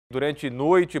Durante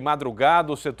noite,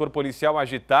 madrugada, o setor policial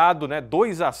agitado, né?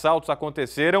 2 assaltos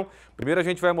aconteceram. Primeiro a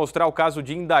gente vai mostrar o caso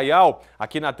de Indaial,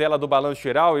 aqui na tela do Balanço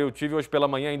Geral. Eu tive hoje pela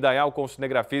manhã em Indaial com o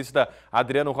cinegrafista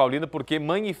Adriano Raulino, porque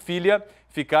mãe e filha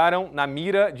ficaram na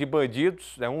mira de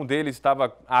bandidos. Um deles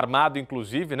estava armado,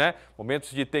 inclusive, né?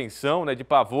 Momentos de tensão, né? De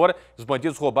pavor. Os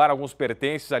bandidos roubaram alguns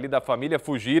pertences ali da família,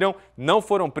 fugiram, não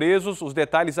foram presos. Os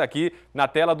detalhes aqui na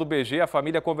tela do BG, a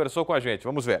família conversou com a gente.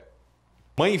 Vamos ver.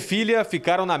 Mãe e filha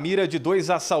ficaram na mira de 2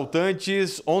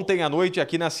 assaltantes ontem à noite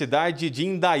aqui na cidade de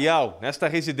Indaial. Nesta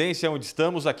residência onde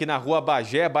estamos, aqui na rua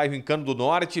Bagé, bairro Encano do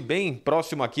Norte, bem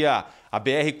próximo aqui a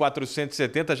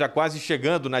BR-470, já quase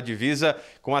chegando na divisa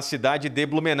com a cidade de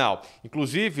Blumenau.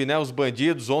 Inclusive, né, os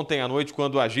bandidos ontem à noite,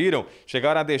 quando agiram,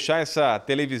 chegaram a deixar essa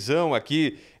televisão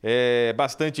aqui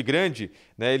bastante grande,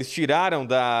 né? Eles tiraram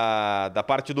da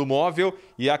parte do móvel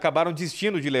e acabaram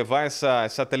desistindo de levar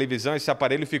essa televisão. Esse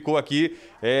aparelho ficou aqui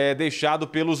deixado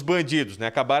pelos bandidos, né?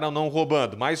 Acabaram não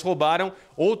roubando, mas roubaram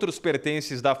outros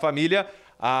pertences da família.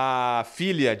 A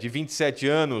filha de 27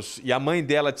 anos e a mãe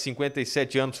dela de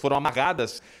 57 anos foram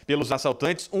amarradas pelos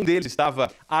assaltantes. Um deles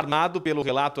estava armado, pelo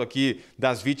relato aqui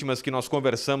das vítimas que nós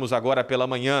conversamos agora pela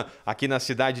manhã aqui na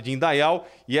cidade de Indaial.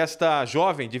 E esta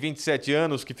jovem de 27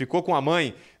 anos que ficou com a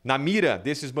mãe na mira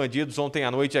desses bandidos ontem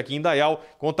à noite aqui em Indaial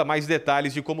conta mais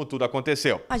detalhes de como tudo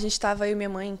aconteceu. A gente estava eu e minha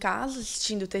mãe em casa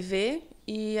assistindo TV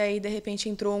e aí de repente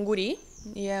entrou um guri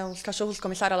e os cachorros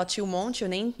começaram a latir um monte. Eu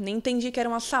nem entendi que era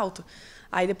um assalto.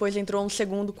 Aí depois entrou um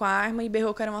segundo com a arma e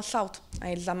berrou que era um assalto.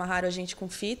 Aí eles amarraram a gente com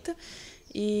fita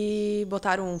e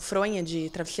botaram fronha de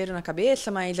travesseiro na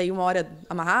cabeça, mas aí uma hora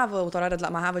amarrava, outra hora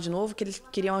amarrava de novo, que eles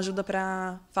queriam ajuda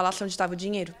para falar onde estava o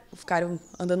dinheiro. Ficaram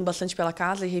andando bastante pela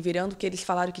casa e revirando, que eles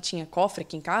falaram que tinha cofre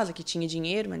aqui em casa, que tinha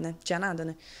dinheiro, mas não tinha nada,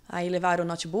 né? Aí levaram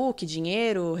notebook,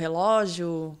 dinheiro,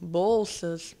 relógio,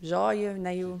 bolsas, joia,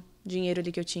 né, e o dinheiro ali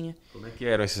que eu tinha. Como é que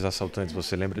eram esses assaltantes?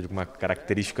 Você lembra de alguma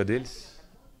característica deles?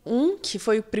 Um, que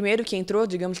foi o primeiro que entrou,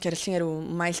 digamos que era assim, era o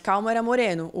mais calmo, era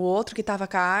moreno. O outro que estava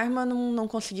com a arma não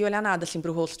conseguia olhar nada assim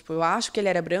pro rosto. Tipo, eu acho que ele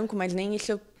era branco, mas nem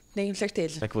isso eu tenho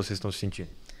certeza. Como é que vocês estão se sentindo?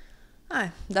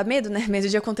 Dá medo, né? Medo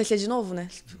de acontecer de novo, né?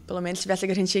 Pelo menos se tivesse a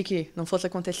garantia que não fosse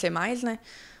acontecer mais, né?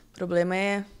 O problema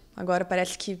é, agora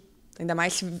parece que, ainda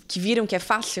mais que viram que é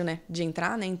fácil, né, de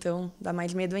entrar, né, então dá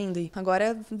mais medo ainda. E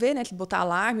agora ver, né, botar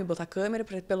alarme, botar câmera,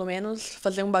 para pelo menos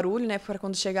fazer um barulho, né, para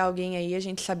quando chegar alguém aí a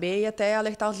gente saber e até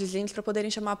alertar os vizinhos para poderem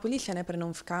chamar a polícia, né, para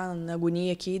não ficar na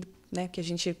agonia aqui, né, que a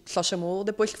gente só chamou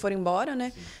depois que foram embora,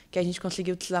 né, que a gente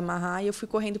conseguiu desamarrar e eu fui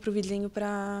correndo pro vizinho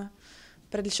para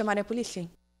eles chamarem a polícia.